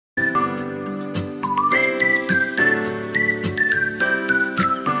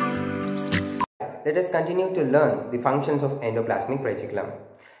let us continue to learn the functions of endoplasmic reticulum.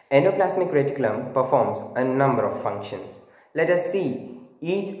 Endoplasmic reticulum performs a number of functions. Let us see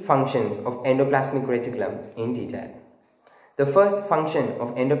each functions of endoplasmic reticulum in detail. The first function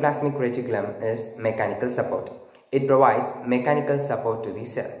of endoplasmic reticulum is mechanical support. It provides mechanical support to the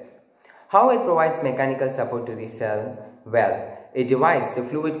cell. How it provides mechanical support to the cell? Well, it divides the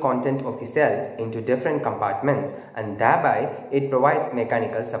fluid content of the cell into different compartments and thereby it provides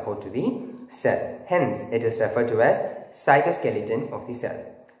mechanical support to the cell. Hence, it is referred to as cytoskeleton of the cell.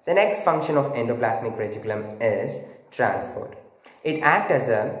 The next function of endoplasmic reticulum is transport. It acts as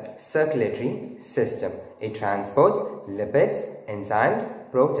a circulatory system. It transports lipids, enzymes,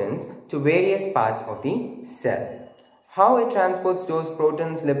 proteins to various parts of the cell. How it transports those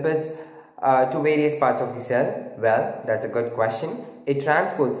proteins, lipids to various parts of the cell? Well, that's a good question. It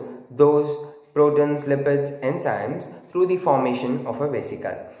transports those proteins, lipids, enzymes through the formation of a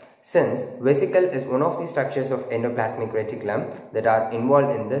vesicle. Since vesicle is one of the structures of endoplasmic reticulum that are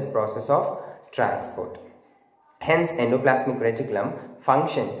involved in this process of transport. Hence, endoplasmic reticulum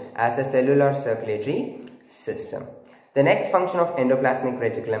function as a cellular circulatory system. The next function of endoplasmic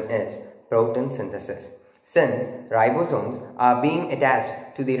reticulum is protein synthesis. Since ribosomes are being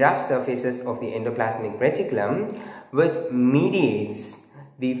attached to the rough surfaces of the endoplasmic reticulum, which mediates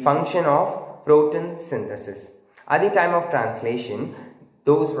the function of protein synthesis. At the time of translation,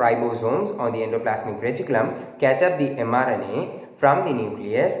 those ribosomes on the endoplasmic reticulum catch up the mRNA from the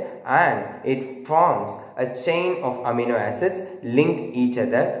nucleus and it forms a chain of amino acids linked each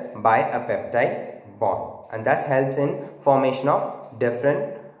other by a peptide bond and thus helps in formation of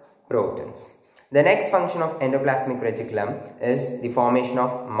different proteins. The next function of endoplasmic reticulum is the formation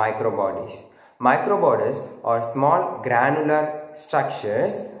of microbodies. Microbodies are small granular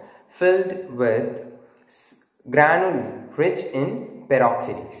structures filled with granule rich in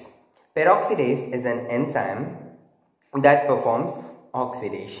peroxidase. Peroxidase is an enzyme that performs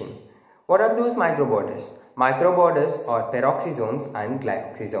oxidation. What are those microbodies? Microbodies are peroxisomes and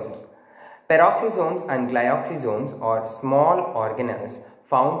glyoxysomes. Peroxisomes and glyoxysomes are small organelles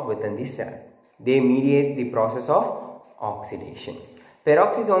found within the cell. They mediate the process of oxidation.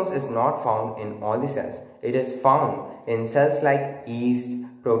 Peroxisomes is not found in all the cells. It is found in cells like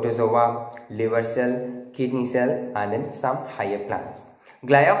yeast, protozoa, liver cell, kidney cell and in some higher plants.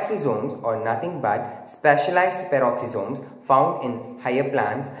 Glyoxysomes are nothing but specialized peroxisomes found in higher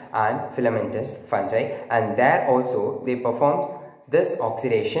plants and filamentous fungi and there also they perform this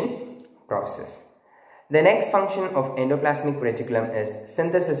oxidation process. The next function of endoplasmic reticulum is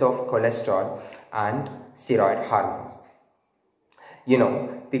synthesis of cholesterol and steroid hormones. You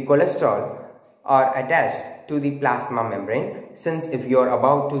know, the cholesterol are attached to the plasma membrane. Since if you are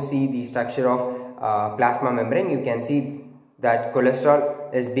about to see the structure of plasma membrane, you can see that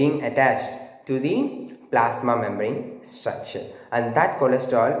cholesterol is being attached to the plasma membrane structure and that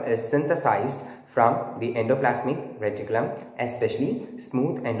cholesterol is synthesized from the endoplasmic reticulum, especially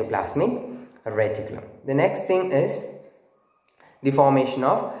smooth endoplasmic reticulum. The next thing is the formation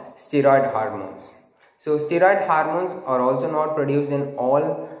of steroid hormones. So steroid hormones are also not produced in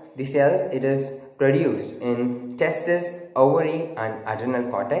all the cells. It is produced in testis, ovary and adrenal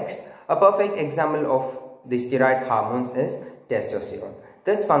cortex. A perfect example of the steroid hormones is testosterone.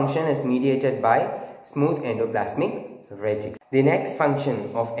 This function is mediated by smooth endoplasmic reticulum. The next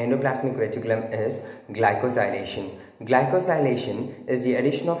function of endoplasmic reticulum is glycosylation. Glycosylation is the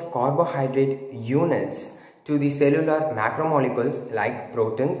addition of carbohydrate units to the cellular macromolecules like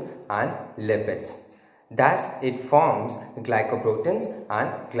proteins and lipids. Thus, it forms glycoproteins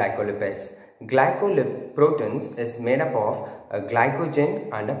and glycolipids. Glycoproteins is made up of a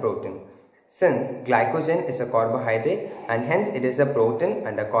glycogen and a protein. Since glycogen is a carbohydrate and hence it is a protein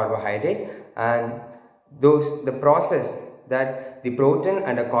and a carbohydrate and the process that the protein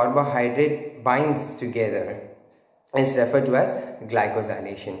and a carbohydrate binds together is referred to as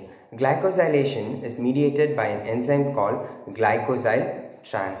glycosylation. Glycosylation is mediated by an enzyme called glycosyl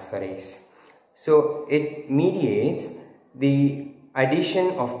transferase. So it mediates the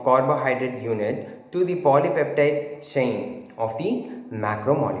addition of carbohydrate unit to the polypeptide chain of the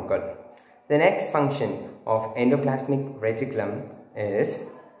macromolecule. The next function of endoplasmic reticulum is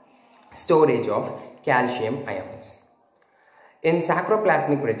storage of calcium ions. In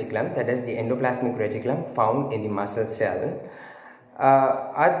sacroplasmic reticulum, that is the endoplasmic reticulum found in the muscle cell,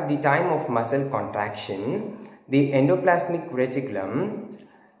 at the time of muscle contraction, the endoplasmic reticulum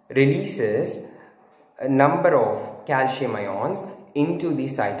releases a number of calcium ions into the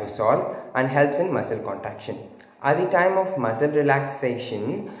cytosol and helps in muscle contraction. At the time of muscle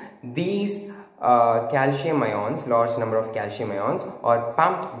relaxation, these calcium ions, large number of calcium ions, are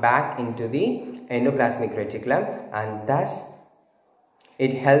pumped back into the endoplasmic reticulum, and thus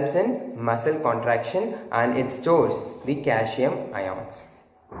it helps in muscle contraction and it stores the calcium ions.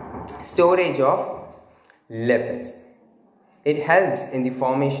 Storage of lipids. It helps in the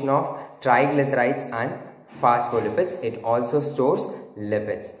formation of triglycerides and phospholipids. It also stores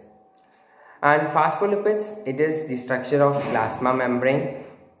lipids. And phospholipids, it is the structure of plasma membrane,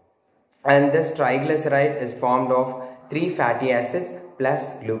 and this triglyceride is formed of 3 fatty acids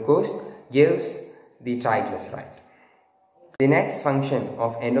plus glucose gives the triglyceride. The next function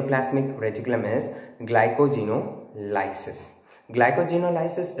of endoplasmic reticulum is glycogenolysis.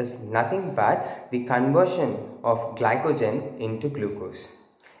 Glycogenolysis is nothing but the conversion of glycogen into glucose.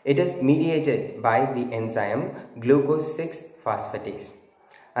 It is mediated by the enzyme glucose 6-phosphatase,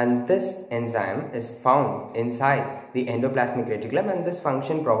 and this enzyme is found inside the endoplasmic reticulum, and this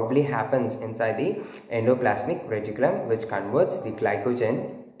function probably happens inside the endoplasmic reticulum, which converts the glycogen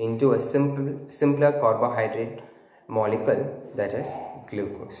into a simpler carbohydrate molecule, that is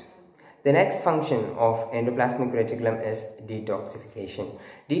glucose. The next function of endoplasmic reticulum is detoxification.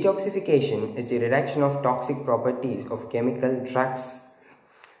 Detoxification is the reduction of toxic properties of chemical drugs.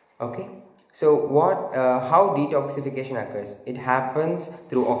 Okay, so how detoxification occurs? It happens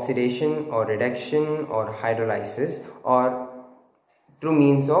through oxidation or reduction or hydrolysis or through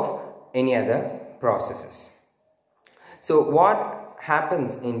means of any other processes. So what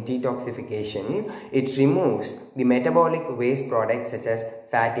happens in detoxification? It removes the metabolic waste products such as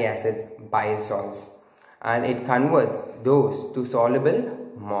fatty acids, bile salts, and it converts those to soluble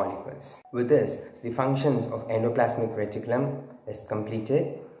molecules. With this, the functions of endoplasmic reticulum is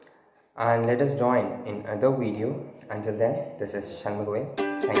completed, and let us join in another video. Until then, this is Shanmugh.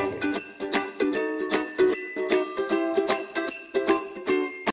 Thank you.